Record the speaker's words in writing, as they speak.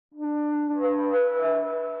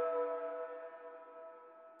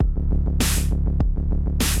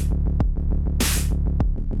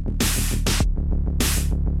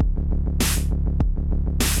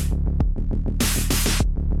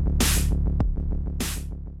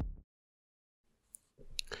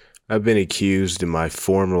I've been accused in my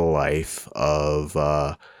former life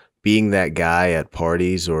of being that guy at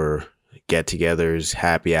parties or get togethers,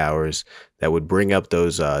 happy hours that would bring up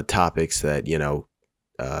those topics that,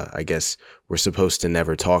 I guess we're supposed to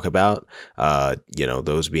never talk about.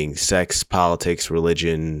 Those being sex, politics,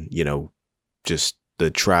 religion, just the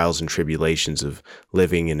trials and tribulations of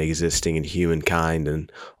living and existing in humankind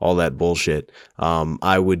and all that bullshit.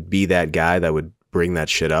 I would be that guy that would bring that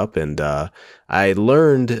shit up. And I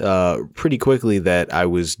learned pretty quickly that I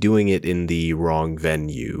was doing it in the wrong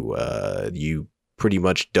venue. You pretty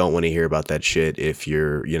much don't want to hear about that shit if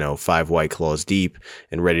you're, five White Claws deep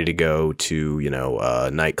and ready to go to,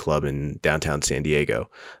 a nightclub in downtown San Diego.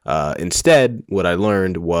 Instead, what I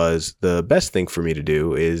learned was the best thing for me to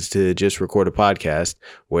do is to just record a podcast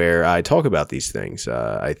where I talk about these things.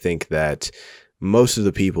 I think that most of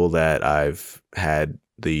the people that I've had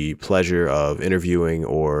the pleasure of interviewing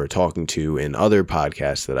or talking to in other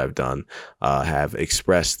podcasts that I've done have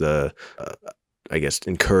expressed the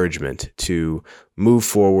encouragement to move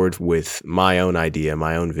forward with my own idea,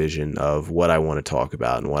 my own vision of what I want to talk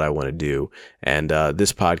about and what I want to do. And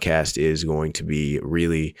this podcast is going to be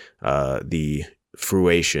really the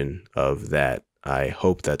fruition of that. I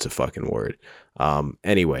hope that's a fucking word.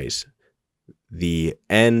 Anyways, The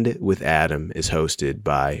End with Adam is hosted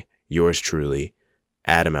by yours truly,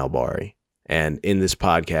 Adam Albari. And in this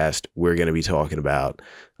podcast, we're going to be talking about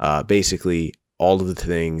basically all of the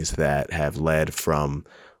things that have led from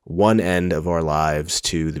one end of our lives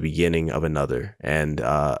to the beginning of another. And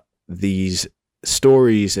these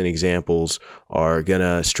stories and examples are going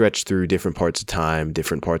to stretch through different parts of time,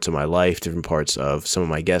 different parts of my life, different parts of some of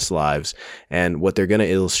my guests' lives. And what they're going to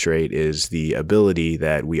illustrate is the ability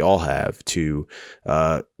that we all have to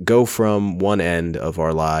go from one end of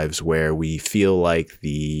our lives where we feel like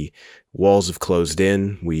the walls have closed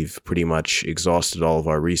in, we've pretty much exhausted all of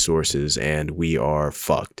our resources, and we are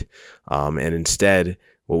fucked. And instead,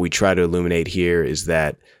 what we try to illuminate here is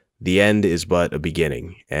that the end is but a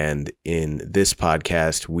beginning. And in this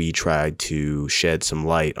podcast, we tried to shed some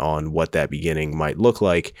light on what that beginning might look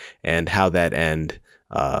like and how that end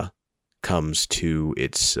comes to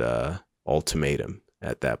its ultimatum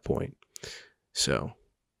at that point. So,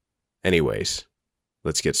 anyways,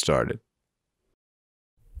 let's get started.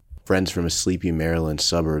 Friends from a sleepy Maryland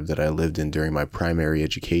suburb that I lived in during my primary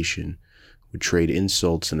education would trade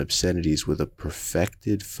insults and obscenities with a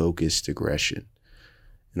perfected, focused aggression.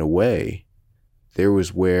 In a way, there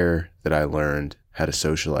was where that I learned how to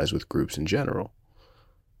socialize with groups in general.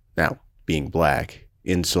 Now, being black,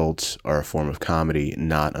 insults are a form of comedy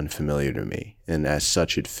not unfamiliar to me, and as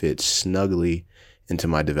such it fits snugly into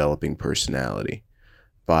my developing personality.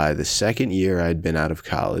 By the second year I'd been out of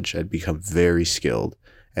college, I'd become very skilled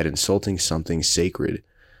at insulting something sacred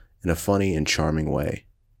in a funny and charming way.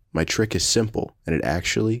 My trick is simple, and it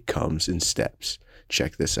actually comes in steps.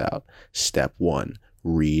 Check this out. Step 1.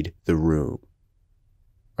 Read the room.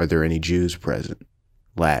 Are there any Jews present?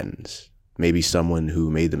 Latins? Maybe someone who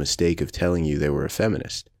made the mistake of telling you they were a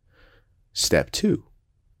feminist? Step 2.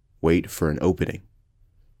 Wait for an opening.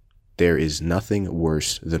 There is nothing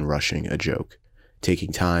worse than rushing a joke.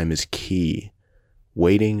 Taking time is key.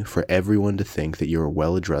 Waiting for everyone to think that you're a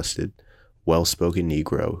well-adjusted, well-spoken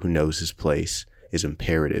Negro who knows his place is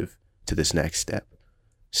imperative to this next step.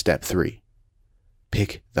 Step 3.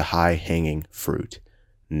 Pick the high-hanging fruit.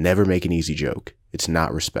 Never make an easy joke. It's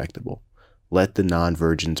not respectable. Let the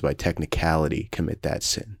non-virgins by technicality commit that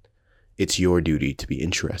sin. It's your duty to be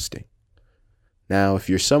interesting. Now, if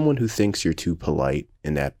you're someone who thinks you're too polite,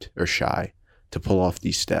 inept, or shy to pull off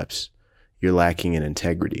these steps, you're lacking in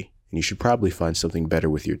integrity, and you should probably find something better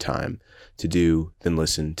with your time to do than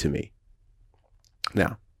listen to me.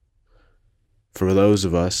 Now, for those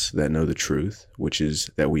of us that know the truth, which is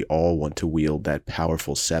that we all want to wield that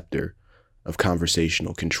powerful scepter of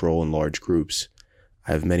conversational control in large groups,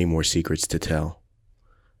 I have many more secrets to tell.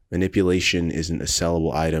 Manipulation isn't a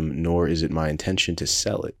sellable item, nor is it my intention to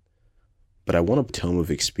sell it. But I want a tome of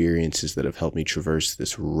experiences that have helped me traverse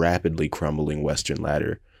this rapidly crumbling Western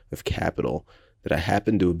ladder of capital that I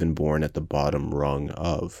happen to have been born at the bottom rung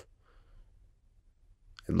of.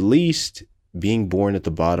 At least, being born at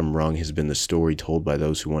the bottom rung has been the story told by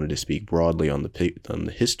those who wanted to speak broadly on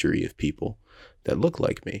the history of people that look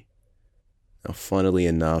like me. Now, funnily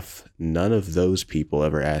enough, none of those people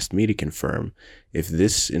ever asked me to confirm if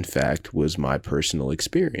this, in fact, was my personal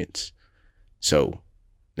experience. So,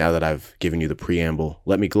 now that I've given you the preamble,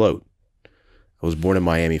 let me gloat. I was born in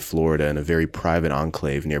Miami, Florida, in a very private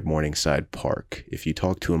enclave near Morningside Park. If you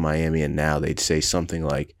talk to a Miamian now, they'd say something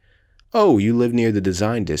like, "Oh, you live near the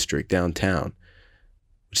Design District downtown."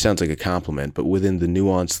 which sounds like a compliment, but within the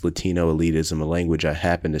nuanced Latino elitism, a language I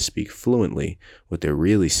happen to speak fluently, what they're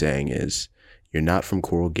really saying is, you're not from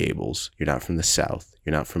Coral Gables, you're not from the South,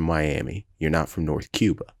 you're not from Miami, you're not from North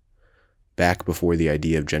Cuba. Back before the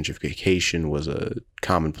idea of gentrification was a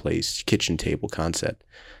commonplace kitchen table concept,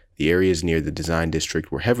 the areas near the design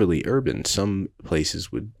district were heavily urban. Some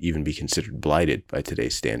places would even be considered blighted by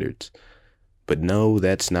today's standards. But no,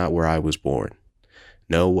 that's not where I was born.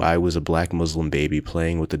 No, I was a black Muslim baby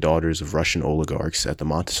playing with the daughters of Russian oligarchs at the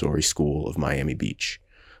Montessori School of Miami Beach.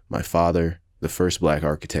 My father, the first black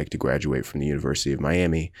architect to graduate from the University of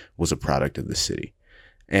Miami, was a product of the city.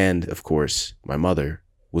 And, of course, my mother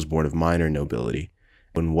was born of minor nobility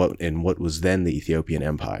in what was then the Ethiopian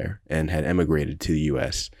Empire and had emigrated to the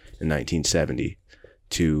U.S. in 1970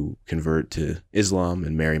 to convert to Islam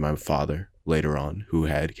and marry my father later on, who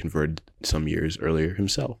had converted some years earlier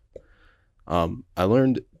himself. I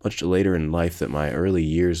learned much later in life that my early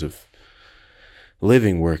years of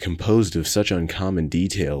living were composed of such uncommon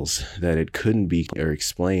details that it couldn't be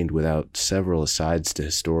explained without several asides to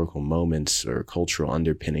historical moments or cultural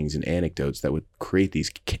underpinnings and anecdotes that would create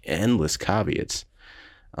these endless caveats.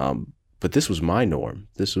 But this was my norm.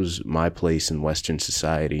 This was my place in Western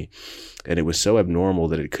society, and it was so abnormal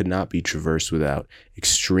that it could not be traversed without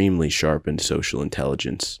extremely sharpened social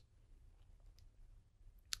intelligence.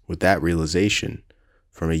 With that realization,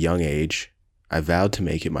 from a young age, I vowed to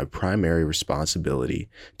make it my primary responsibility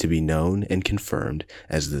to be known and confirmed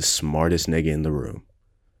as the smartest nigga in the room.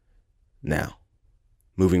 Now,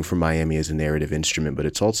 moving from Miami is a narrative instrument, but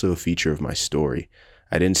it's also a feature of my story.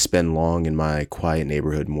 I didn't spend long in my quiet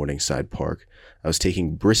neighborhood Morningside Park. I was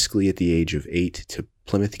taken briskly at the age of 8 to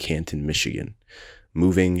Plymouth Canton, Michigan.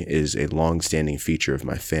 Moving is a long-standing feature of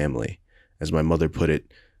my family. As my mother put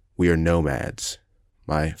it, we are nomads.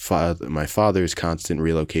 My father's constant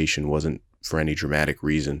relocation wasn't for any dramatic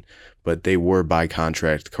reason, but they were by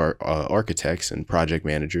contract architects and project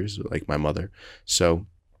managers like my mother. So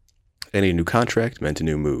any new contract meant a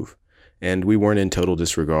new move. And we weren't in total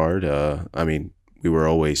disregard. We were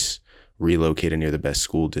always relocated near the best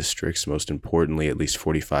school districts, most importantly, at least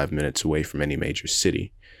 45 minutes away from any major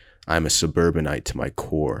city. I'm a suburbanite to my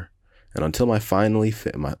core. And until my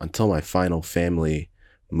final family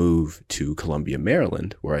move to Columbia,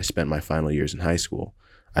 Maryland, where I spent my final years in high school,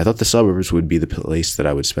 I thought the suburbs would be the place that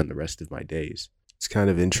I would spend the rest of my days. It's kind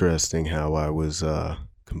of interesting how I was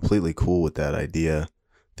completely cool with that idea.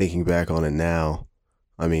 Thinking back on it now,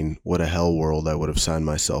 what a hell world I would have signed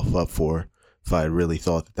myself up for if I had really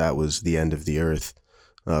thought that was the end of the earth.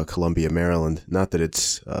 Columbia, Maryland, not that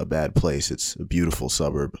it's a bad place. It's a beautiful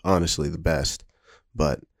suburb, honestly the best.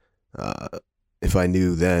 But if I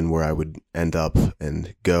knew then where I would end up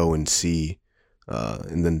and go and see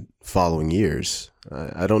in the following years,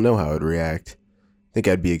 I don't know how I'd react. I think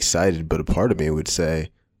I'd be excited, but a part of me would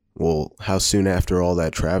say, well, how soon after all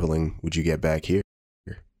that traveling would you get back here?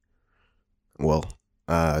 Well,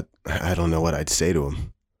 I don't know what I'd say to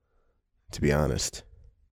him, to be honest.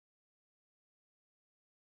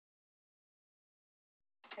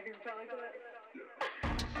 Have you ever felt like that?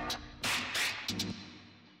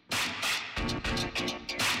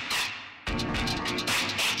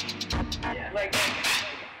 Yeah. Like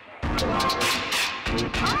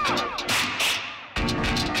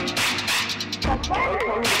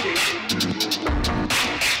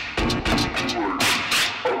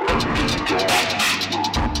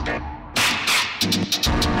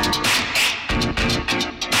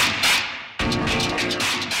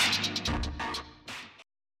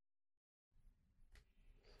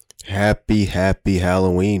Happy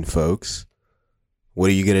Halloween, folks. What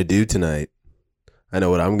are you going to do tonight? I know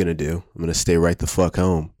what I'm going to do. I'm going to stay right the fuck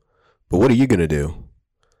home. But what are you going to do?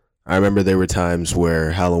 I remember there were times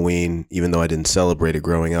where Halloween, even though I didn't celebrate it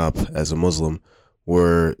growing up as a Muslim,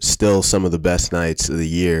 were still some of the best nights of the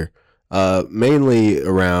year. Mainly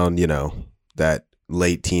around, that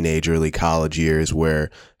late teenage, early college years where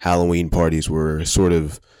Halloween parties were sort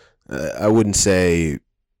of, I wouldn't say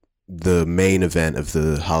the main event of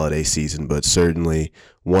the holiday season, but certainly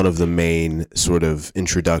one of the main sort of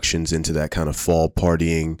introductions into that kind of fall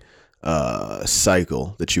partying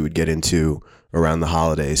cycle that you would get into around the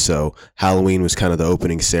holidays. So Halloween was kind of the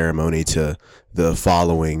opening ceremony to the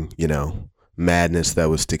following, madness that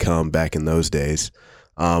was to come back in those days.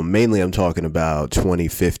 Mainly I'm talking about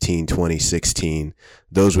 2015, 2016.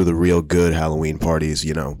 Those were the real good Halloween parties,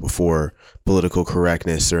 before political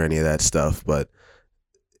correctness or any of that stuff. But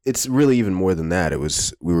it's really even more than that.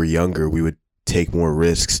 We were younger. We would take more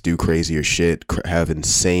risks, do crazier shit, have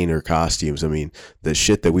insaner costumes. I mean, the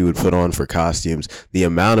shit that we would put on for costumes, the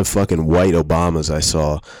amount of fucking white Obamas I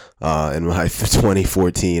saw in my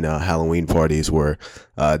 2014 Halloween parties were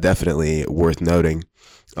definitely worth noting.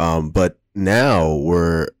 But now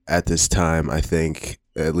we're at this time, I think,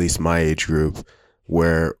 at least my age group,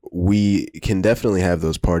 where we can definitely have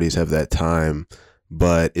those parties, have that time,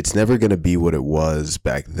 but it's never going to be what it was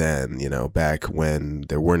back then, back when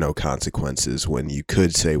there were no consequences, when you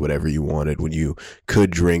could say whatever you wanted, when you could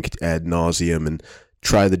drink ad nauseum and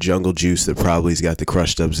try the jungle juice that probably's got the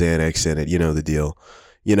crushed up Xanax in it, the deal.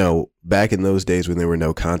 Back in those days when there were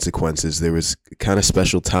no consequences, there was kind of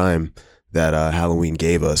special time that Halloween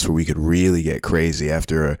gave us where we could really get crazy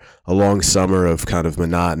after a long summer of kind of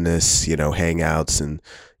monotonous, hangouts and,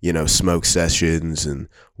 smoke sessions and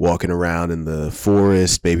walking around in the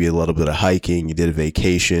forest, maybe a little bit of hiking. You did a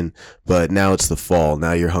vacation, but now it's the fall.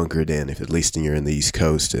 Now you're hunkered in, if at least you're in the East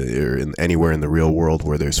Coast or anywhere in the real world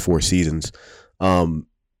where there's 4 seasons.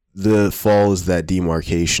 The fall is that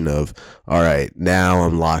demarcation of, all right, now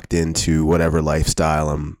I'm locked into whatever lifestyle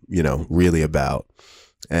I'm, really about.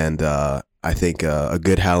 And I think a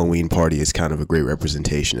good Halloween party is kind of a great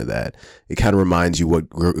representation of that. It kind of reminds you what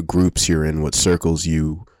groups you're in, what circles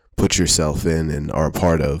you put yourself in and are a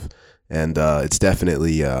part of. And it's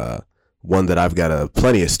definitely one that I've got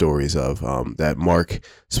plenty of stories of that mark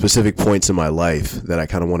specific points in my life that I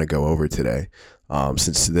kind of want to go over today.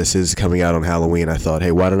 Since this is coming out on Halloween, I thought,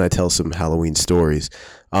 hey, why don't I tell some Halloween stories?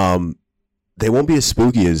 They won't be as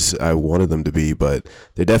spooky as I wanted them to be, but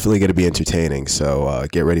they're definitely going to be entertaining. So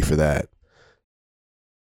get ready for that.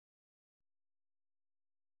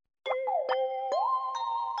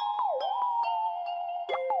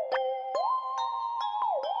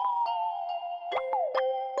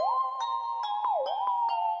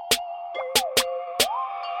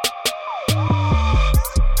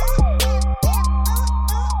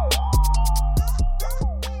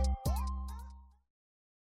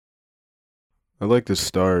 I'd like to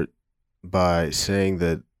start by saying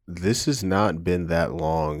that this has not been that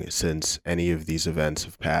long since any of these events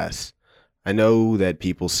have passed. I know that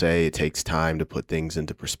people say it takes time to put things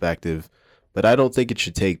into perspective, but I don't think it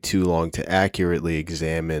should take too long to accurately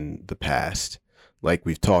examine the past. Like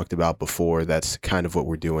we've talked about before, that's kind of what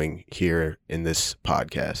we're doing here in this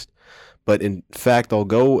podcast. But in fact, I'll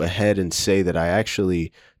go ahead and say that I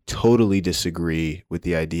actually totally disagree with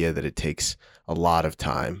the idea that it takes a lot of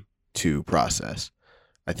time to process.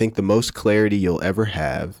 I think the most clarity you'll ever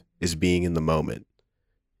have is being in the moment.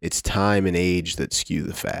 It's time and age that skew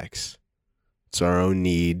the facts. It's our own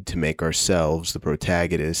need to make ourselves the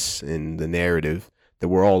protagonists in the narrative that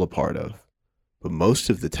we're all a part of. But most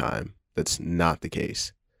of the time, that's not the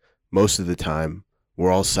case. Most of the time, we're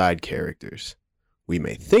all side characters. We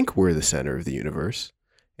may think we're the center of the universe,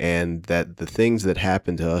 and that the things that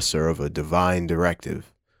happen to us are of a divine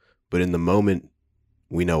directive, but in the moment,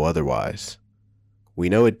 we know otherwise. We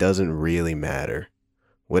know it doesn't really matter.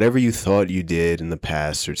 Whatever you thought you did in the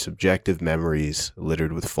past are subjective memories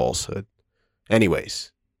littered with falsehood.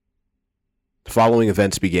 Anyways, the following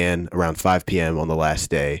events began around 5 p.m. on the last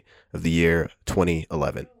day of the year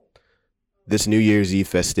 2011. This New Year's Eve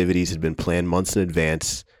festivities had been planned months in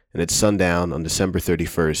advance, and at sundown on December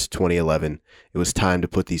 31st, 2011, it was time to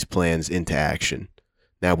put these plans into action.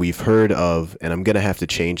 Now, we've heard of, and I'm going to have to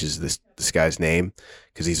change this guy's name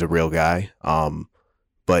because he's a real guy,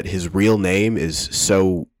 but his real name is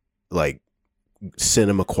so, like,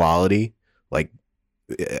 cinema quality. Like,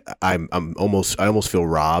 I almost feel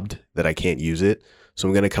robbed that I can't use it. So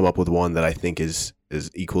I'm going to come up with one that I think is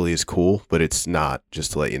equally as cool, but it's not,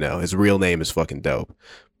 just to let you know. His real name is fucking dope.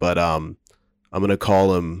 But I'm going to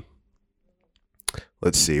call him,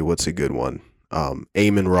 let's see, what's a good one? Eamon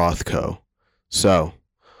Rothko. So,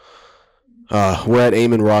 we're at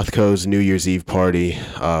Eamon Rothko's New Year's Eve party,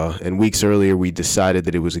 and weeks earlier we decided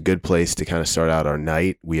that it was a good place to kind of start out our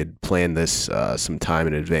night. We had planned this some time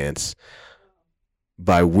in advance.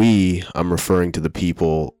 By we, I'm referring to the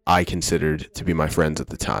people I considered to be my friends at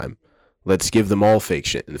the time. Let's give them all fake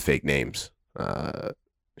shit and fake names,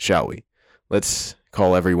 shall we? Let's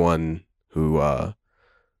call everyone who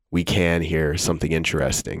we can here something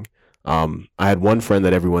interesting. I had one friend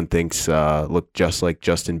that everyone thinks looked just like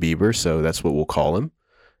Justin Bieber, so that's what we'll call him.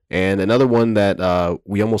 And another one that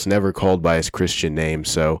we almost never called by his Christian name,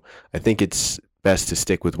 so I think it's best to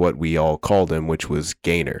stick with what we all called him, which was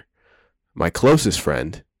Gainer. My closest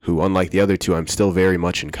friend, who unlike the other two I'm still very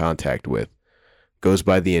much in contact with, goes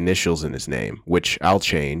by the initials in his name, which I'll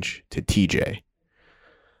change to TJ.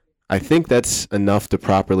 I think that's enough to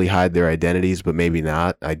properly hide their identities, but maybe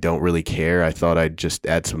not. I don't really care. I thought I'd just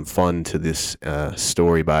add some fun to this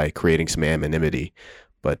story by creating some anonymity,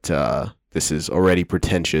 but this is already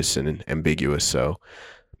pretentious and ambiguous, so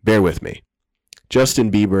bear with me. Justin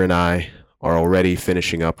Bieber and I are already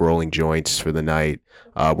finishing up rolling joints for the night.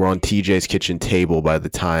 We're on TJ's kitchen table by the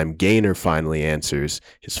time Gaynor finally answers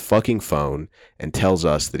his fucking phone and tells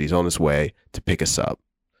us that he's on his way to pick us up.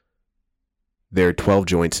 There are 12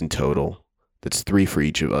 joints in total. That's 3 for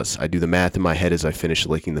each of us. I do the math in my head as I finish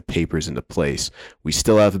licking the papers into place. We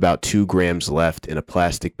still have about 2 grams left in a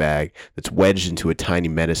plastic bag that's wedged into a tiny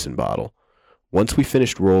medicine bottle. Once we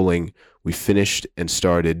finished rolling, we finished and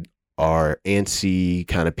started our antsy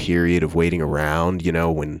kind of period of waiting around. You know,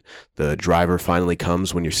 when the driver finally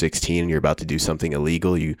comes when you're 16 and you're about to do something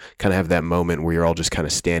illegal, you kind of have that moment where you're all just kind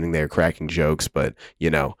of standing there cracking jokes, but, you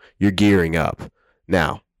know, you're gearing up.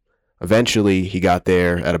 Now, eventually, he got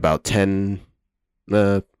there at about 10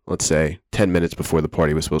 minutes before the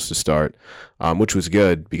party was supposed to start, which was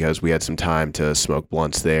good because we had some time to smoke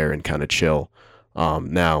blunts there and kind of chill.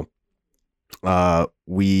 Now,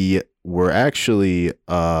 we were actually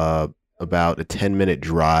about a 10-minute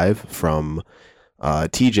drive from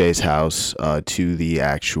TJ's house to the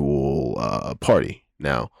actual party.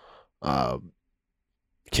 Now,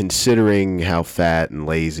 considering how fat and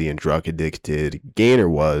lazy and drug addicted Gaynor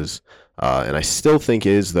was, and I still think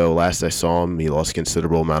is, though last I saw him, he lost a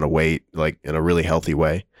considerable amount of weight, like in a really healthy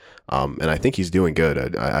way. And I think he's doing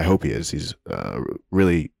good. I hope he is. He's a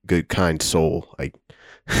really good, kind soul, I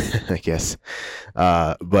guess.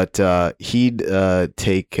 But he'd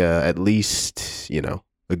take at least, you know,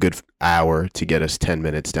 a good hour to get us 10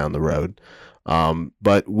 minutes down the road.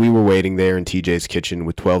 But we were waiting there in TJ's kitchen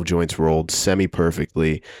with 12 joints rolled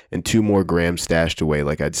semi-perfectly and 2 more grams stashed away,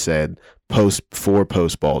 like I'd said, before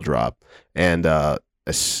post-ball drop. And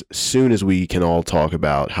as soon as we can all talk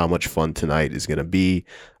about how much fun tonight is going to be,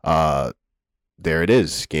 there it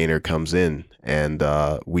is. Gaynor comes in, and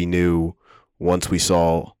we knew once we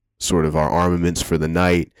saw sort of our armaments for the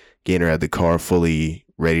night, Gaynor had the car fully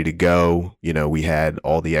ready to go. You know, we had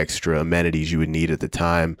all the extra amenities you would need at the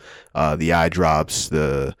time, the eye drops,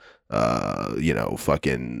 the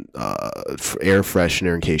fucking air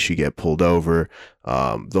freshener in case you get pulled over,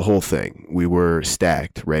 the whole thing. We were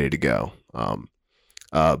stacked, ready to go.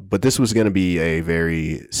 But this was going to be a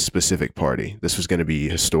very specific party. This was going to be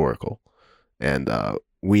historical, and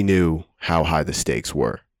we knew how high the stakes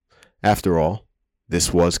were. After all,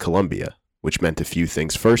 this was Colombia, which meant a few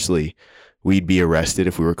things. Firstly, we'd be arrested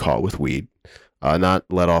if we were caught with weed, not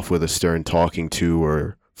let off with a stern talking to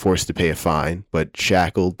or forced to pay a fine, but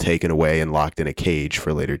shackled, taken away, and locked in a cage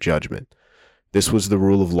for later judgment. This was the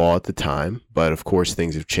rule of law at the time, but of course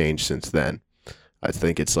things have changed since then. I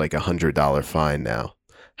think it's like $100 fine now.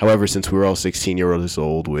 However, since we were all 16-year-olds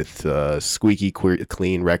old with squeaky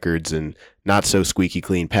clean records and not so squeaky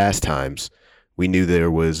clean pastimes, we knew there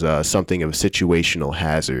was something of a situational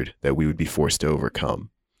hazard that we would be forced to overcome.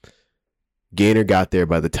 Gaynor got there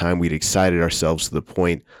by the time we'd excited ourselves to the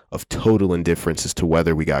point of total indifference as to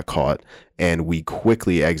whether we got caught, and we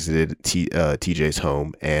quickly exited TJ's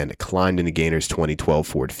home and climbed into Gaynor's 2012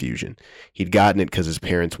 Ford Fusion. He'd gotten it because his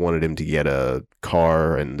parents wanted him to get a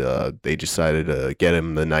car, and they decided to get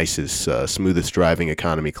him the nicest, smoothest driving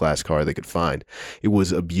economy class car they could find. It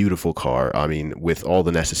was a beautiful car, I mean, with all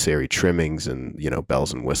the necessary trimmings and, you know,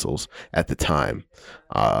 bells and whistles at the time.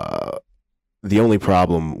 The only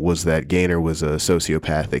problem was that Gaynor was a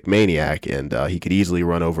sociopathic maniac, and he could easily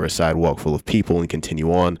run over a sidewalk full of people and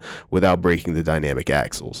continue on without breaking the dynamic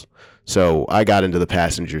axles. So I got into the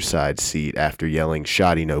passenger side seat after yelling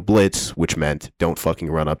 "Shoddy no blitz," which meant don't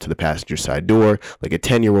fucking run up to the passenger side door like a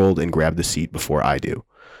 10-year-old and grab the seat before I do.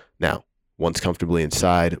 Now, once comfortably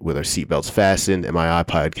inside with our seatbelts fastened and my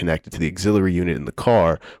iPod connected to the auxiliary unit in the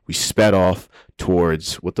car, we sped off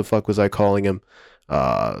towards, what the fuck was I calling him?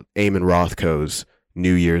 Eamon Rothko's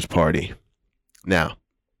New Year's party. Now,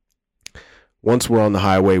 once we're on the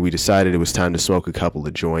highway, we decided it was time to smoke a couple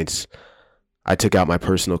of joints. I took out my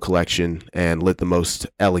personal collection and lit the most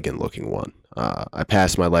elegant looking one. I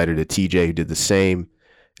passed my lighter to TJ, who did the same,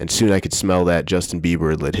 and soon I could smell that Justin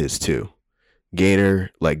Bieber had lit his too.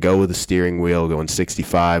 Gaynor let go of the steering wheel, going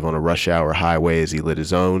 65 on a rush hour highway as he lit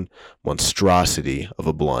his own monstrosity of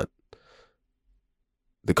a blunt.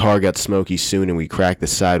 The car got smoky soon, and we cracked the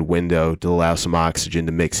side window to allow some oxygen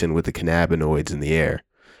to mix in with the cannabinoids in the air.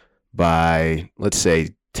 By, let's say,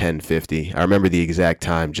 10:50, I remember the exact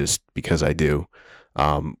time just because I do,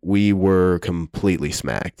 we were completely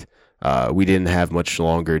smacked. We didn't have much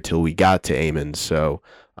longer till we got to Eamon, so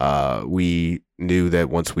we knew that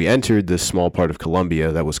once we entered this small part of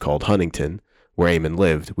Columbia that was called Huntington, where Eamon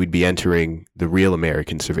lived, we'd be entering the real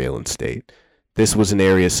American surveillance state. This was an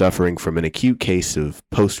area suffering from an acute case of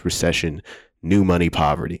post-recession new money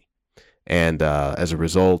poverty. And as a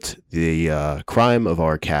result, the crime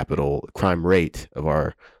rate of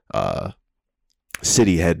our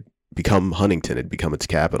city had become Huntington, had become its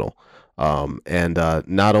capital. And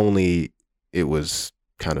not only it was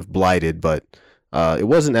kind of blighted, but it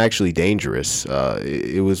wasn't actually dangerous.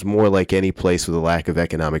 It was more like any place with a lack of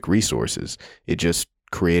economic resources. It just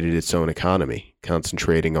created its own economy,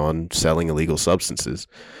 concentrating on selling illegal substances.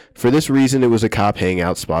 For this reason, it was a cop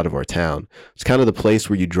hangout spot of our town. It's kind of the place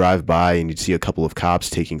where you drive by and you'd see a couple of cops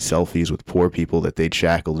taking selfies with poor people that they'd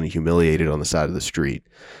shackled and humiliated on the side of the street.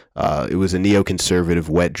 It was a neoconservative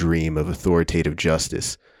wet dream of authoritative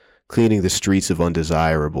justice, cleaning the streets of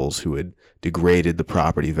undesirables who had degraded the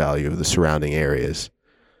property value of the surrounding areas.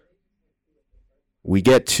 We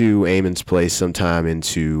get to Eamon's place sometime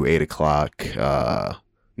into 8 o'clock.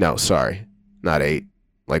 No, sorry, not 8,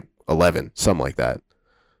 like 11, something like that.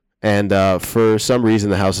 And for some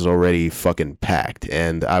reason, the house is already fucking packed,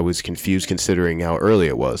 and I was confused considering how early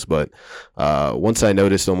it was. But once I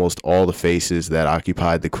noticed almost all the faces that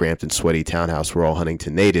occupied the cramped and sweaty townhouse were all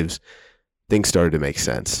Huntington natives, things started to make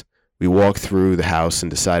sense. We walked through the house and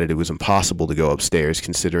decided it was impossible to go upstairs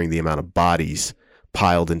considering the amount of bodies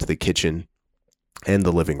piled into the kitchen and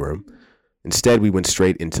the living room. Instead, we went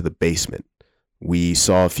straight into the basement. We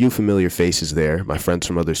saw a few familiar faces there. My friends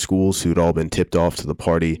from other schools who'd all been tipped off to the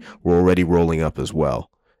party were already rolling up as well.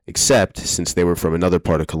 Except, since they were from another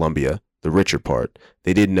part of Columbia, the richer part,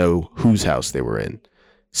 they didn't know whose house they were in.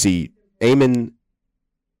 See, Eamon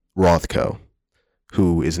Rothko,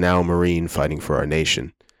 who is now a Marine fighting for our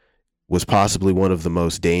nation, was possibly one of the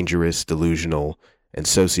most dangerous, delusional, and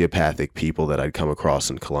sociopathic people that I'd come across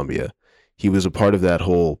in Columbia. He was a part of that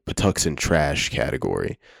whole Patuxent trash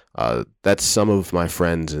category. That's some of my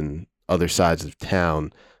friends in other sides of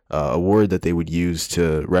town, a word that they would use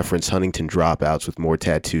to reference Huntington dropouts with more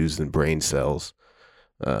tattoos than brain cells.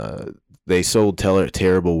 They sold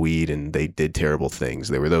terrible weed and they did terrible things.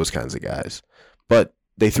 They were those kinds of guys. But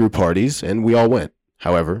they threw parties and we all went.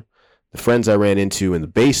 However, the friends I ran into in the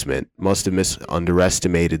basement must have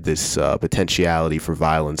underestimated this potentiality for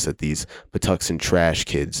violence that these Patuxent trash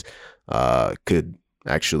kids could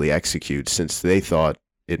actually execute, since they thought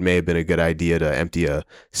it may have been a good idea to empty a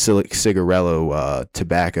cigarello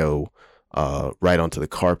tobacco right onto the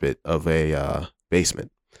carpet of a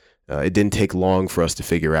basement. It didn't take long for us to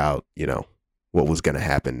figure out, what was going to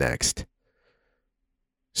happen next.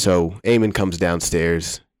 So Eamon comes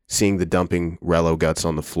downstairs, seeing the dumping Rello guts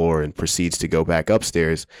on the floor, and proceeds to go back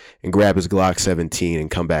upstairs and grab his Glock 17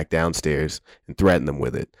 and come back downstairs and threaten them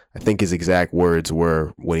with it. I think his exact words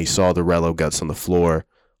were, when he saw the Rello guts on the floor,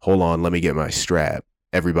 "Hold on, let me get my strap."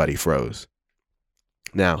 Everybody froze.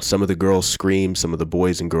 Now, some of the girls screamed, some of the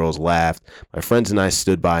boys and girls laughed. My friends and I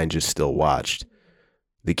stood by and just still watched.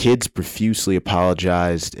 The kids profusely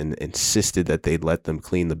apologized and insisted that they'd let them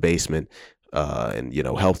clean the basement and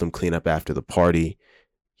help them clean up after the party.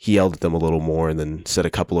 He yelled at them a little more and then said a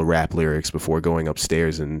couple of rap lyrics before going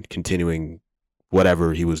upstairs and continuing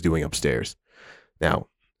whatever he was doing upstairs. Now,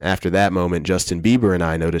 after that moment, Justin Bieber and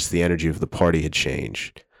I noticed the energy of the party had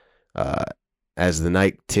changed. As the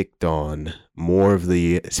night ticked on, more of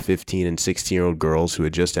the 15 and 16-year-old girls who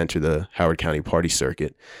had just entered the Howard County party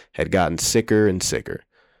circuit had gotten sicker and sicker.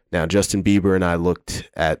 Now, Justin Bieber and I looked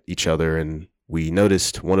at each other and we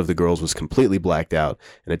noticed one of the girls was completely blacked out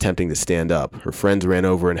and attempting to stand up. Her friends ran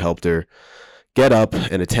over and helped her get up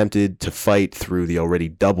and attempted to fight through the already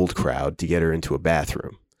doubled crowd to get her into a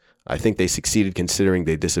bathroom. I think they succeeded considering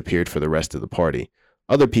they disappeared for the rest of the party.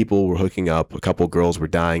 Other people were hooking up, a couple girls were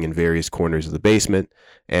dying in various corners of the basement,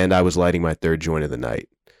 and I was lighting my third joint of the night.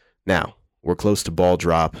 Now, we're close to ball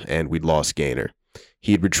drop, and we'd lost Gaynor.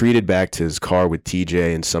 He had retreated back to his car with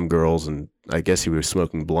TJ and some girls, and I guess he was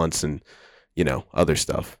smoking blunts and other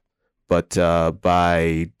stuff. But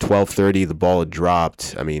by 12:30, the ball had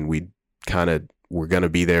dropped. I mean, we kind of were going to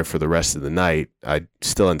be there for the rest of the night. I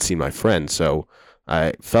still hadn't seen my friend, so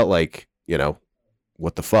I felt like,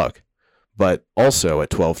 what the fuck? But also at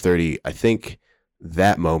 12:30, I think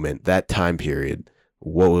that moment, that time period,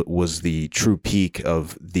 was the true peak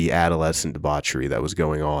of the adolescent debauchery that was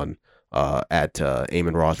going on at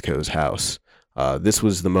Eamon Rothko's house. This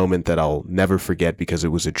was the moment that I'll never forget because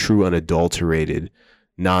it was a true unadulterated,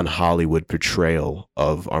 non-Hollywood portrayal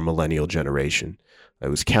of our millennial generation. There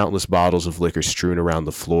was countless bottles of liquor strewn around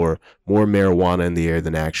the floor, more marijuana in the air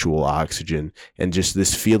than actual oxygen, and just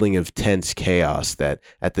this feeling of tense chaos that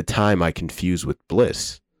at the time I confused with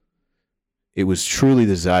bliss. It was truly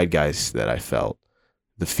the zeitgeist that I felt.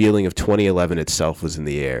 The feeling of 2011 itself was in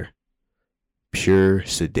the air. Pure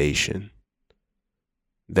sedation.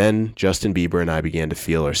 Then Justin Bieber and I began to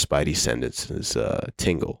feel our spidey senses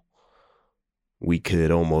tingle. We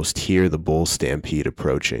could almost hear the bull stampede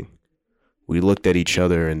approaching. We looked at each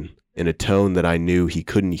other and in a tone that I knew he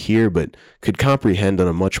couldn't hear but could comprehend on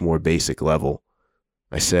a much more basic level.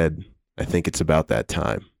 I said, I think it's about that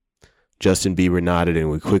time. Justin Bieber nodded and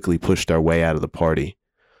we quickly pushed our way out of the party.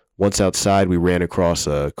 Once outside, we ran across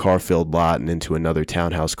a car-filled lot and into another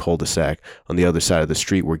townhouse cul-de-sac on the other side of the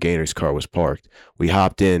street where Gaynor's car was parked. We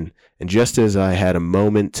hopped in, and just as I had a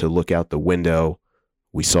moment to look out the window,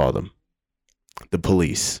 we saw them. The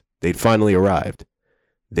police. They'd finally arrived.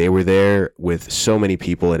 They were there with so many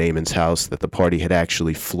people at Eamon's house that the party had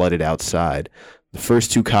actually flooded outside. The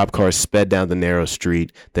first 2 cop cars sped down the narrow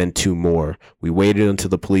street, then 2 more. We waited until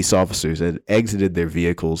the police officers had exited their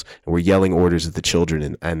vehicles and were yelling orders at the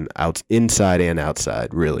children and out inside and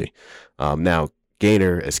outside, really. Now,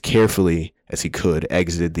 Gaynor, as carefully as he could,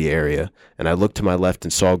 exited the area, and I looked to my left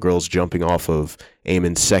and saw girls jumping off of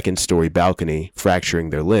Eamon's second-story balcony, fracturing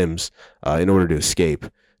their limbs, in order to escape.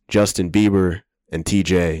 Justin Bieber and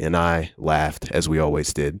TJ and I laughed, as we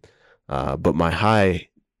always did, but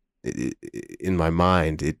in my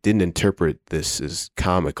mind, it didn't interpret this as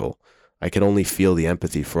comical. I could only feel the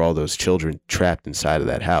empathy for all those children trapped inside of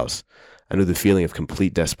that house. I knew the feeling of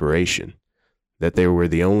complete desperation, that they were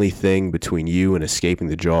the only thing between you and escaping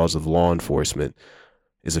the jaws of law enforcement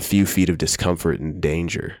is a few feet of discomfort and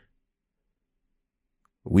danger.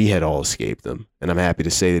 We had all escaped them, and I'm happy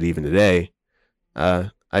to say that even today,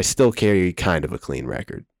 I still carry kind of a clean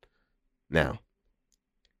record. Now,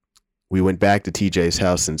 we went back to TJ's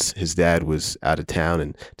house since his dad was out of town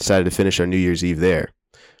and decided to finish our New Year's Eve there.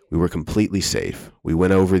 We were completely safe. We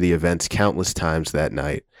went over the events countless times that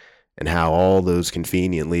night and how all those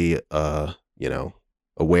conveniently,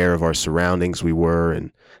 aware of our surroundings we were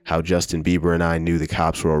and how Justin Bieber and I knew the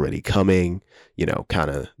cops were already coming, kind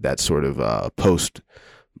of that sort of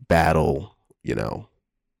post-battle,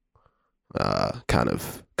 kind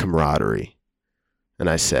of camaraderie. And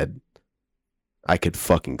I said, I could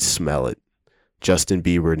fucking smell it. Justin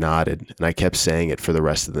Bieber nodded, and I kept saying it for the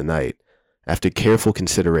rest of the night. After careful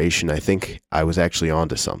consideration, I think I was actually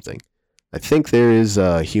onto something. I think there is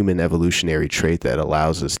a human evolutionary trait that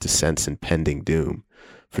allows us to sense impending doom.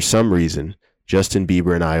 For some reason, Justin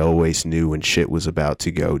Bieber and I always knew when shit was about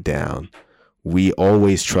to go down. We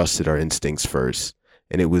always trusted our instincts first,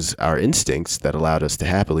 and it was our instincts that allowed us to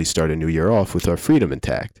happily start a new year off with our freedom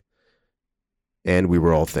intact. And we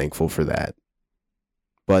were all thankful for that.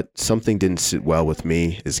 But something didn't sit well with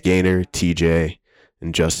me as Gaynor, TJ,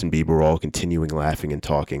 and Justin Bieber were all continuing laughing and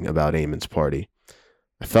talking about Eamon's party.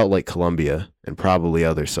 I felt like Columbia, and probably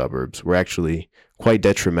other suburbs, were actually quite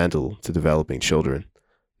detrimental to developing children.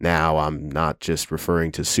 Now, I'm not just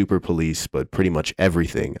referring to super police, but pretty much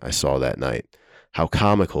everything I saw that night. How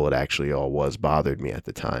comical it actually all was bothered me at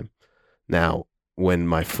the time. Now, when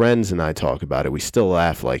my friends and I talk about it, we still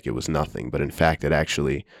laugh like it was nothing, but in fact, it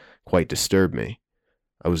actually quite disturbed me.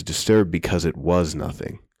 I was disturbed because it was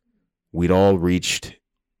nothing. We'd all reached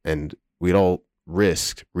and we'd all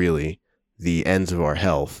risked, really, the ends of our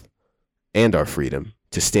health and our freedom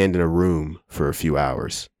to stand in a room for a few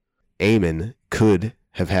hours. Eamon could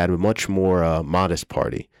have had a much more modest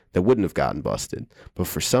party that wouldn't have gotten busted, but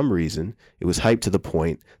for some reason, it was hyped to the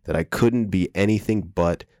point that I couldn't be anything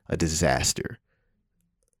but a disaster.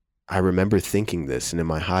 I remember thinking this, and in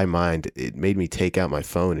my high mind, it made me take out my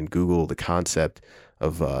phone and Google the concept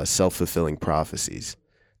of self-fulfilling prophecies.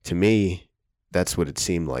 To me, that's what it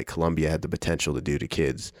seemed like Columbia had the potential to do to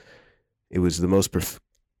kids. It was the most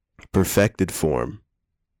perfected form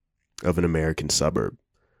of an American suburb,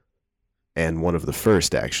 and one of the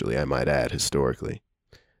first, actually, I might add, historically.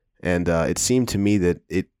 And it seemed to me that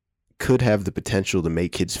it could have the potential to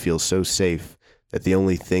make kids feel so safe that the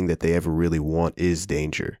only thing that they ever really want is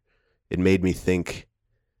danger. It made me think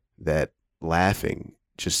that laughing,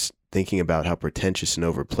 just thinking about how pretentious and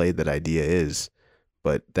overplayed that idea is.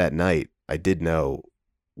 But that night, I did know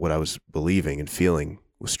what I was believing and feeling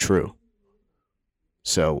was true.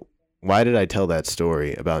 So why did I tell that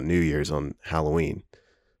story about New Year's on Halloween?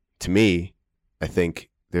 To me, I think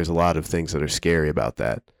there's a lot of things that are scary about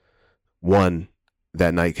that. One,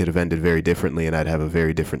 that night could have ended very differently and I'd have a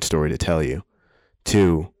very different story to tell you.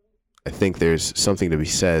 Two, I think there's something to be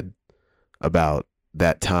said about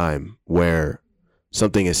that time where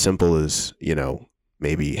something as simple as,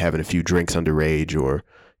 maybe having a few drinks underage or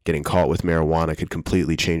getting caught with marijuana could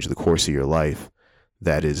completely change the course of your life.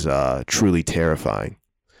 That is truly terrifying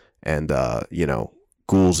and,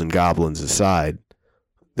 ghouls and goblins aside,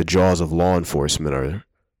 the jaws of law enforcement are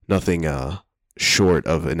nothing short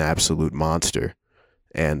of an absolute monster.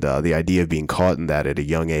 And the idea of being caught in that at a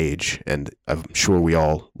young age, and I'm sure we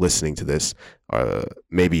all listening to this,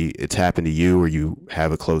 maybe it's happened to you or you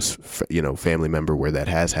have a close, family member where that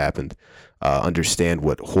has happened, understand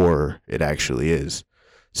what horror it actually is.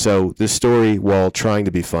 So this story, while trying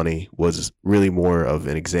to be funny, was really more of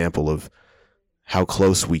an example of how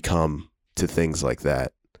close we come to things like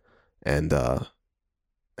that, and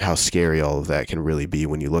how scary all of that can really be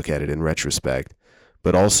when you look at it in retrospect,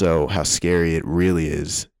 but also how scary it really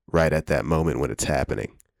is right at that moment when it's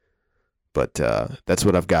happening. But that's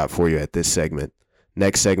what I've got for you at this segment.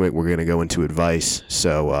 Next segment, we're going to go into advice,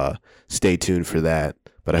 so stay tuned for that.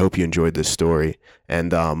 But I hope you enjoyed this story.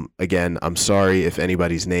 And again, I'm sorry if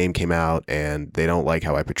anybody's name came out and they don't like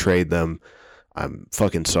how I portrayed them. I'm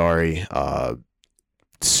fucking sorry.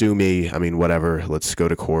 Sue me. I mean, whatever. Let's go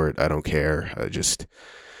to court. I don't care.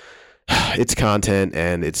 It's content,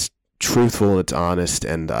 and it's truthful, and it's honest,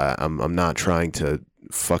 and I'm not trying to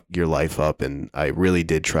fuck your life up, and I really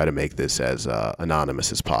did try to make this as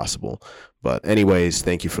anonymous as possible. But anyways,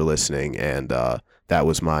 thank you for listening, and that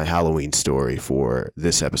was my Halloween story for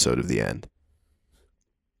this episode of The End.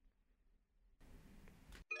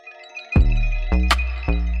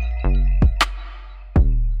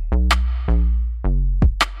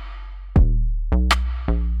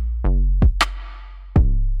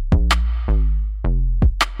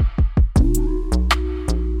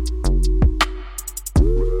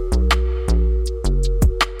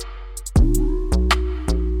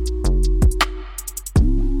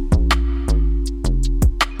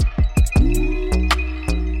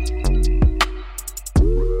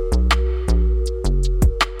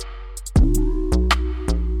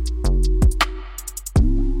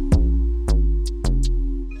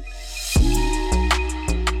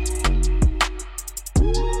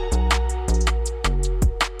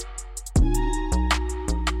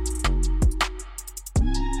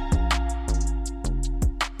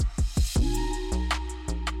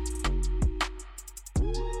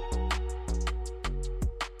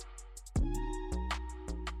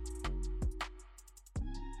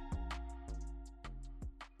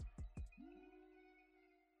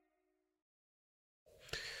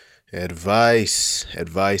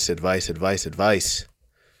 Advice.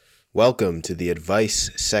 Welcome to the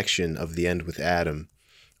advice section of The End with Adam.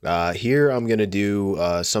 Here I'm going to do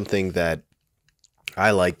something that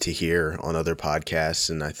I like to hear on other podcasts,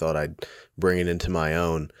 and I thought I'd bring it into my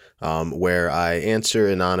own, where I answer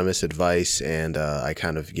anonymous advice, and I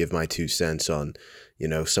kind of give my 2 cents on,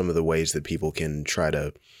 some of the ways that people can try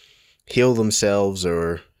to heal themselves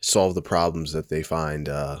or solve the problems that they find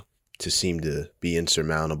to seem to be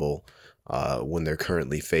insurmountable when they're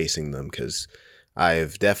currently facing them, because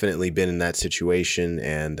I've definitely been in that situation,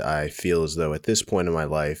 and I feel as though at this point in my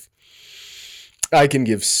life I can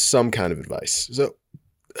give some kind of advice. So,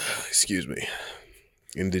 excuse me,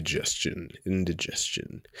 indigestion.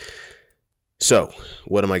 So,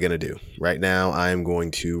 what am I going to do? Right now I'm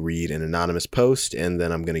going to read an anonymous post, and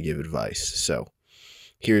then I'm going to give advice. So,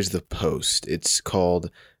 here's the post. It's called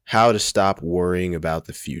How to Stop Worrying About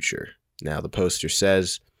the Future. Now, the poster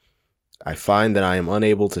says, I find that I am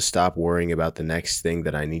unable to stop worrying about the next thing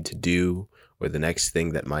that I need to do or the next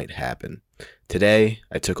thing that might happen. Today,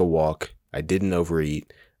 I took a walk, I didn't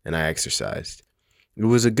overeat, and I exercised. It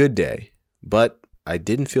was a good day, but I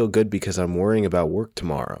didn't feel good because I'm worrying about work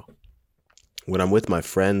tomorrow. When I'm with my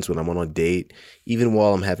friends, when I'm on a date, even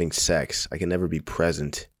while I'm having sex, I can never be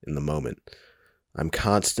present in the moment. I'm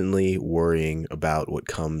constantly worrying about what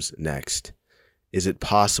comes next. Is it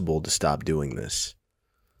possible to stop doing this?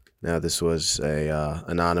 Now, this was a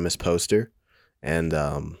anonymous poster, and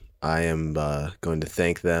I am going to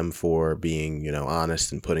thank them for being,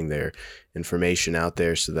 honest and putting their information out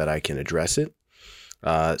there so that I can address it.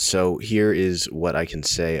 So here is what I can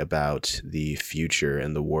say about the future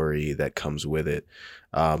and the worry that comes with it.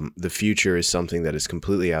 The future is something that is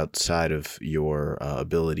completely outside of your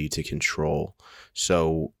ability to control.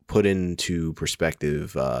 So put into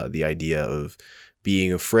perspective the idea of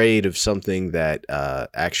being afraid of something that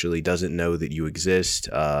actually doesn't know that you exist,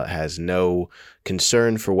 has no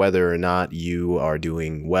concern for whether or not you are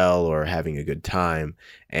doing well or having a good time,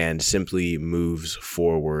 and simply moves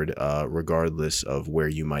forward regardless of where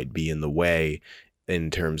you might be in the way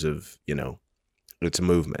in terms of, its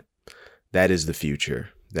movement. That is the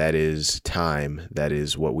future. That is time. That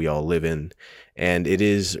is what we all live in. And it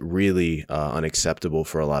is really unacceptable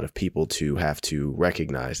for a lot of people to have to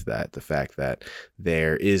recognize that, the fact that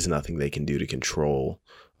there is nothing they can do to control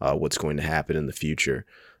what's going to happen in the future.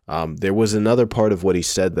 There was another part of what he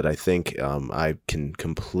said that I think I can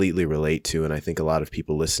completely relate to, and I think a lot of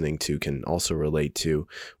people listening to can also relate to,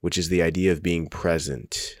 which is the idea of being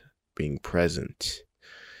present. Being present.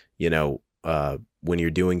 When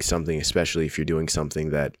you're doing something, especially if you're doing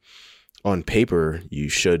something that on paper you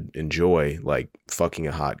should enjoy, like fucking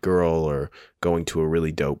a hot girl or going to a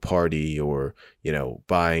really dope party or,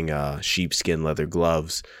 buying sheepskin leather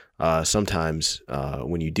gloves. Sometimes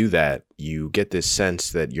when you do that, you get this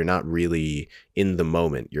sense that you're not really in the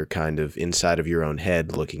moment. You're kind of inside of your own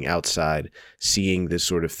head, looking outside, seeing this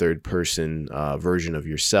sort of third person version of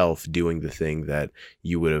yourself doing the thing that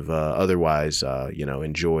you would have otherwise,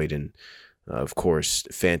 enjoyed and, of course,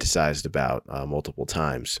 fantasized about multiple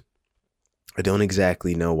times. I don't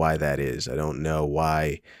exactly know why that is. I don't know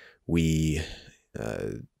why we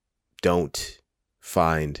don't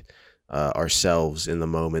find ourselves in the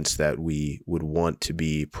moments that we would want to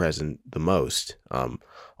be present the most.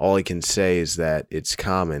 All I can say is that it's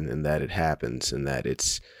common and that it happens and that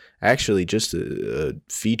it's actually just a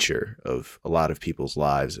feature of a lot of people's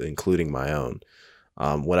lives, including my own.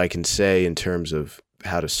 What I can say in terms of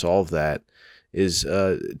how to solve that is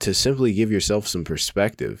to simply give yourself some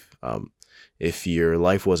perspective. If your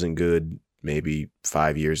life wasn't good maybe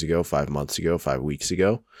 5 years ago, 5 months ago, 5 weeks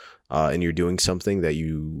ago, and you're doing something that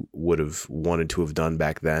you would have wanted to have done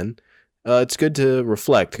back then, it's good to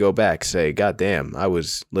reflect, go back, say, God damn, I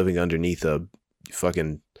was living underneath a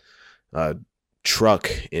fucking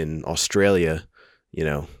truck in Australia,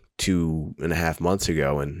 2.5 months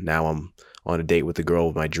ago, and now I'm on a date with the girl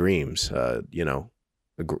of my dreams.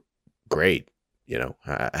 Great.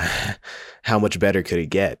 How much better could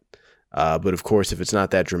it get? But of course, if it's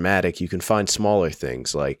not that dramatic, you can find smaller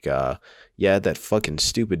things like, that fucking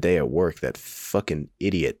stupid day at work, that fucking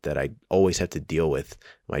idiot that I always have to deal with.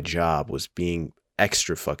 My job was being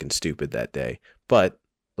extra fucking stupid that day. But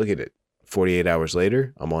look at it. 48 hours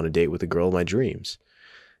later, I'm on a date with the girl of my dreams.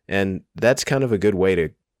 And that's kind of a good way to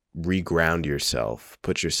reground yourself,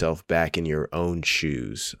 put yourself back in your own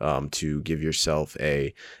shoes, to give yourself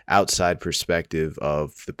a outside perspective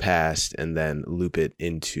of the past and then loop it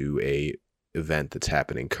into a event that's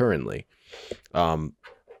happening currently.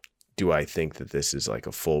 Do I think that this is like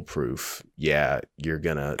a foolproof, you're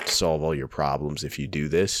gonna solve all your problems if you do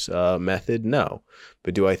this method? No.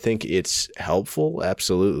 But do I think it's helpful?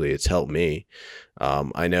 Absolutely. It's helped me.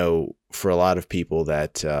 I know for a lot of people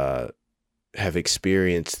that have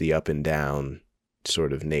experienced the up and down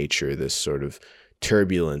sort of nature, this sort of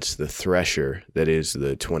turbulence, the thresher that is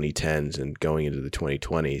the 2010s and going into the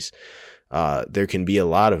 2020s, there can be a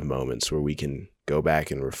lot of moments where we can go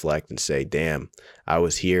back and reflect and say, damn, I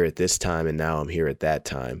was here at this time and now I'm here at that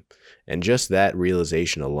time. And just that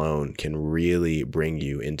realization alone can really bring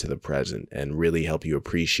you into the present and really help you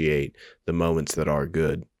appreciate the moments that are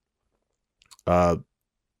good.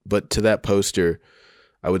 But to that poster,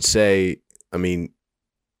 I would say,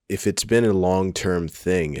 if it's been a long-term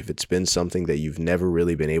thing, if it's been something that you've never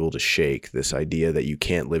really been able to shake, this idea that you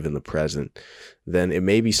can't live in the present, then it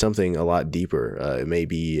may be something a lot deeper. It may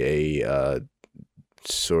be a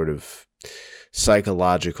sort of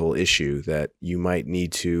psychological issue that you might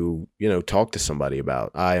need to, talk to somebody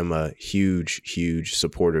about. I am a huge, huge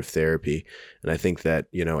supporter of therapy. And I think that,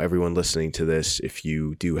 everyone listening to this, if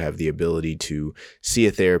you do have the ability to see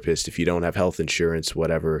a therapist, if you don't have health insurance,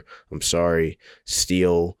 whatever, I'm sorry,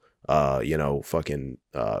 steal,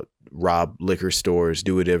 rob liquor stores,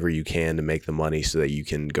 do whatever you can to make the money so that you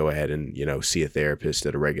can go ahead and, see a therapist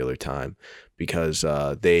at a regular time. Because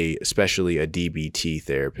they, especially a DBT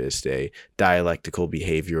therapist, a dialectical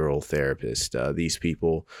behavioral therapist, these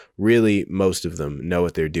people really, most of them know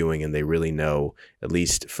what they're doing, and they really know, at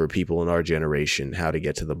least for people in our generation, how to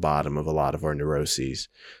get to the bottom of a lot of our neuroses.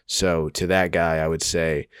 So to that guy, I would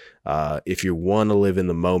say, if you want to live in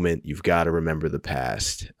the moment, you've got to remember the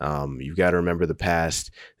past. You've got to remember the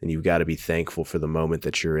past, and you've got to be thankful for the moment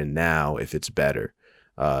that you're in now if it's better.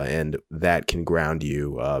 And that can ground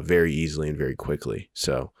you very easily and very quickly.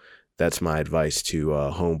 So that's my advice to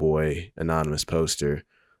homeboy anonymous poster.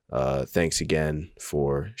 Thanks again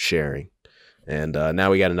for sharing. And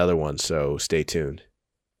now we got another one, so stay tuned.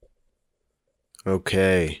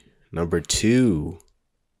 Okay, number 2,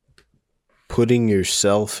 putting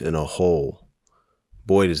yourself in a hole.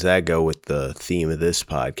 Boy, does that go with the theme of this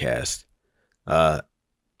podcast.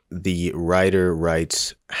 The writer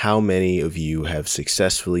writes, how many of you have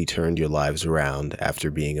successfully turned your lives around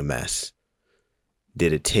after being a mess?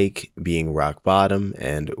 Did it take being rock bottom,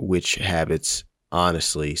 and which habits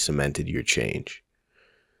honestly cemented your change?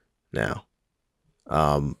 Now,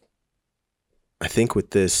 I think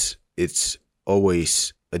with this, it's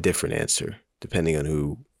always a different answer depending on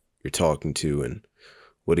who you're talking to and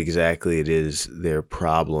what exactly it is their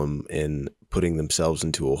problem in putting themselves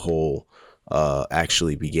into a hole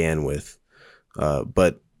actually began with.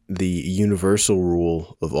 But the universal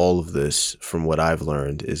rule of all of this, from what I've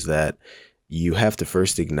learned, is that you have to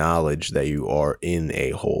first acknowledge that you are in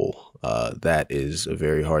a hole. That is a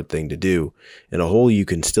very hard thing to do. In a hole, you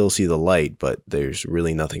can still see the light, but there's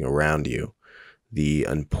really nothing around you. The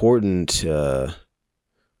important,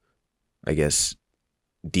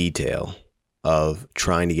 detail of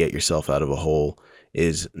trying to get yourself out of a hole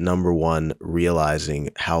is, number one, realizing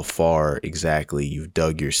how far exactly you've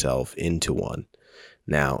dug yourself into one.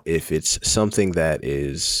 Now, if it's something that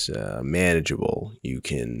is manageable, you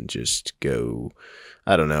can just go,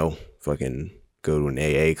 I don't know, fucking go to an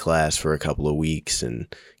AA class for a couple of weeks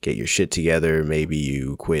and get your shit together. Maybe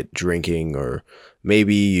you quit drinking, or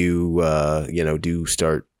maybe you, do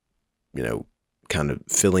start, kind of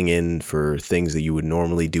filling in for things that you would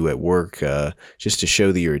normally do at work, just to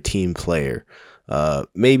show that you're a team player.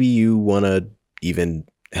 Maybe you want to even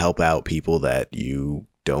help out people that you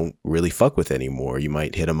don't really fuck with anymore. You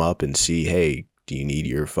might hit them up and see, hey, do you need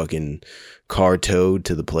your fucking car towed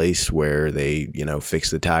to the place where they,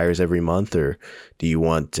 fix the tires every month? Or do you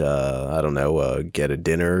want, get a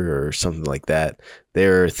dinner or something like that?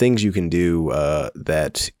 There are things you can do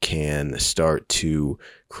that can start to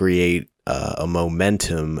create a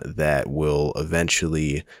momentum that will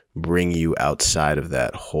eventually bring you outside of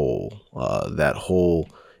that hole. That hole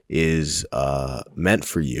is meant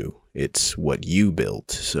for you. It's what you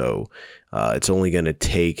built. So it's only going to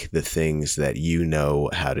take the things that you know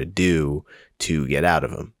how to do to get out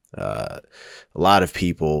of them. A lot of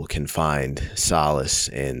people can find solace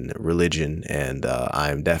in religion, and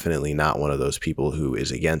I'm definitely not one of those people who is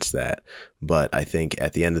against that. But I think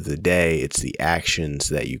at the end of the day, it's the actions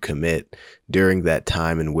that you commit during that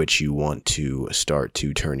time in which you want to start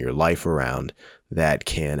to turn your life around that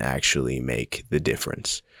can actually make the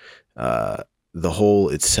difference. The hole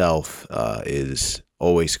itself is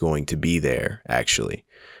always going to be there, actually.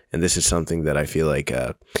 And this is something that I feel like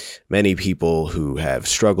many people who have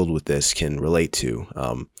struggled with this can relate to.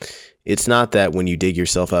 It's not that when you dig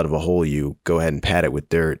yourself out of a hole, you go ahead and pat it with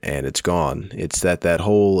dirt and it's gone. It's that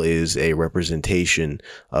hole is a representation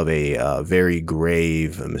of a very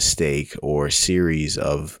grave mistake or series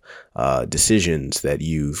of decisions that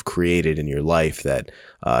you've created in your life that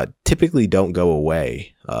typically don't go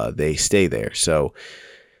away. They stay there. So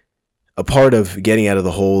a part of getting out of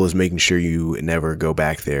the hole is making sure you never go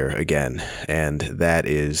back there again. And that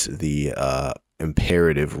is the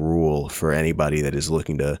imperative rule for anybody that is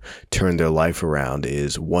looking to turn their life around,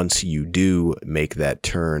 is once you do make that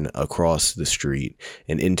turn across the street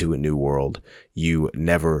and into a new world, you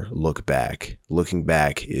never look back. Looking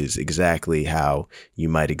back is exactly how you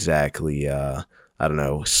might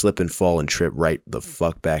slip and fall and trip right the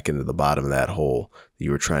fuck back into the bottom of that hole that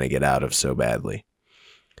you were trying to get out of so badly.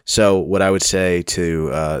 So what I would say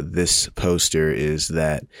to this poster is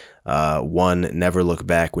that, one, never look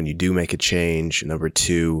back when you do make a change. Number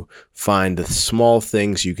two, find the small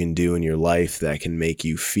things you can do in your life that can make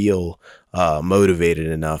you feel motivated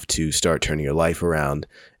enough to start turning your life around.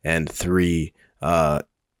 And three,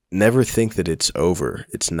 never think that it's over.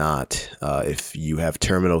 It's not. If you have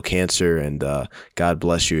terminal cancer, and God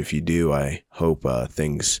bless you if you do, I hope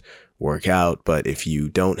things work out. But if you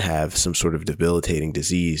don't have some sort of debilitating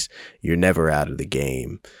disease, you're never out of the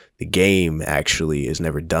game. The game actually is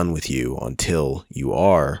never done with you until you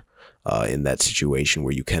are in that situation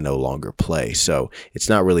where you can no longer play. So it's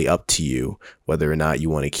not really up to you whether or not you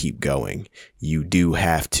want to keep going. You do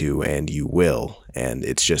have to, and you will. And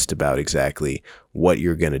it's just about exactly what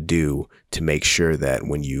you're going to do to make sure that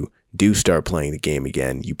when you do start playing the game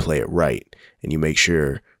again, you play it right, and you make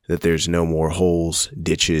sure that there's no more holes,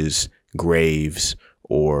 ditches, graves,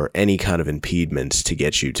 or any kind of impediments to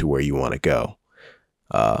get you to where you want to go.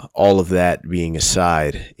 All of that being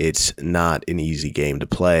aside, it's not an easy game to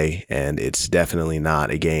play, and it's definitely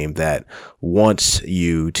not a game that wants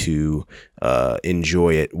you to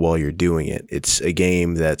enjoy it while you're doing it. It's a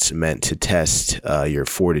game that's meant to test your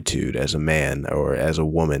fortitude as a man or as a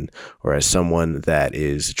woman or as someone that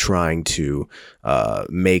is trying to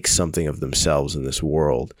make something of themselves in this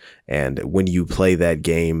world. And when you play that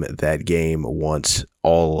game wants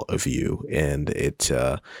all of you, and it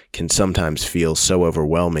can sometimes feel so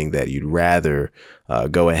overwhelming that you'd rather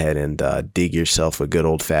go ahead and dig yourself a good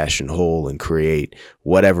old-fashioned hole and create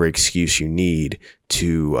whatever excuse you need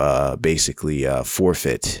to basically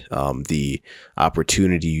forfeit the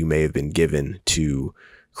opportunity you may have been given to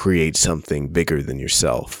create something bigger than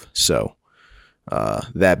yourself. So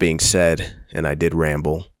that being said, and I did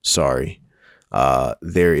ramble, sorry.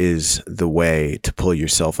 there is the way to pull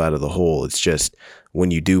yourself out of the hole. It's just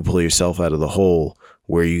when you do pull yourself out of the hole,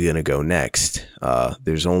 where are you going to go next?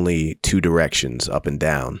 There's only two directions, up and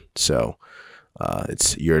down. So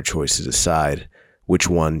it's your choice to decide which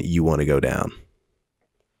one you want to go down.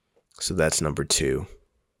 So that's number 2.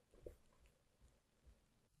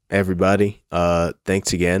 Everybody,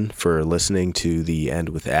 thanks again for listening to The End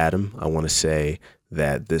with Adam. I want to say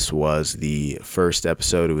that this was the first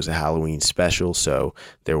episode. It was a Halloween special, so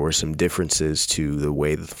there were some differences to the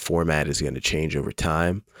way that the format is going to change over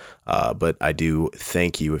time. But I do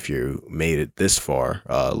thank you if you made it this far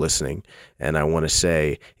listening. And I want to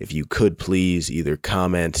say, if you could please either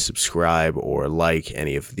comment, subscribe, or like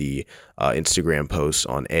any of the Instagram posts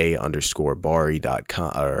on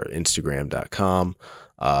a_bari.com or Instagram.com.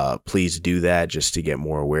 Please do that just to get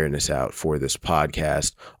more awareness out for this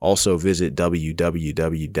podcast. Also visit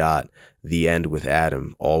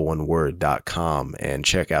www.theendwithadam.com and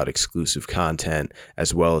check out exclusive content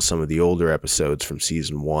as well as some of the older episodes from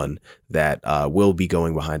season 1 that will be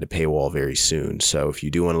going behind a paywall very soon. So if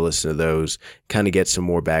you do want to listen to those, kind of get some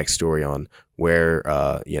more backstory on where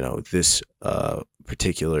this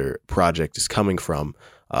particular project is coming from,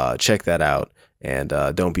 check that out. And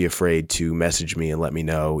don't be afraid to message me and let me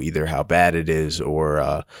know either how bad it is or,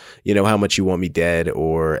 how much you want me dead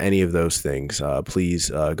or any of those things. Please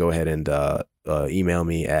go ahead and email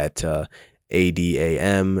me at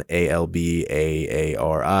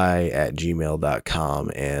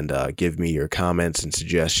adamalbaari@gmail.com and give me your comments and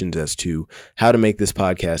suggestions as to how to make this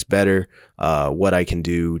podcast better, what I can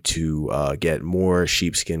do to get more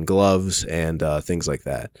sheepskin gloves and things like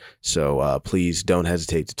that. So please don't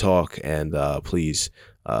hesitate to talk, and please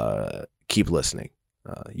keep listening.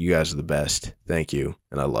 You guys are the best. Thank you,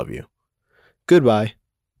 and I love you. Goodbye.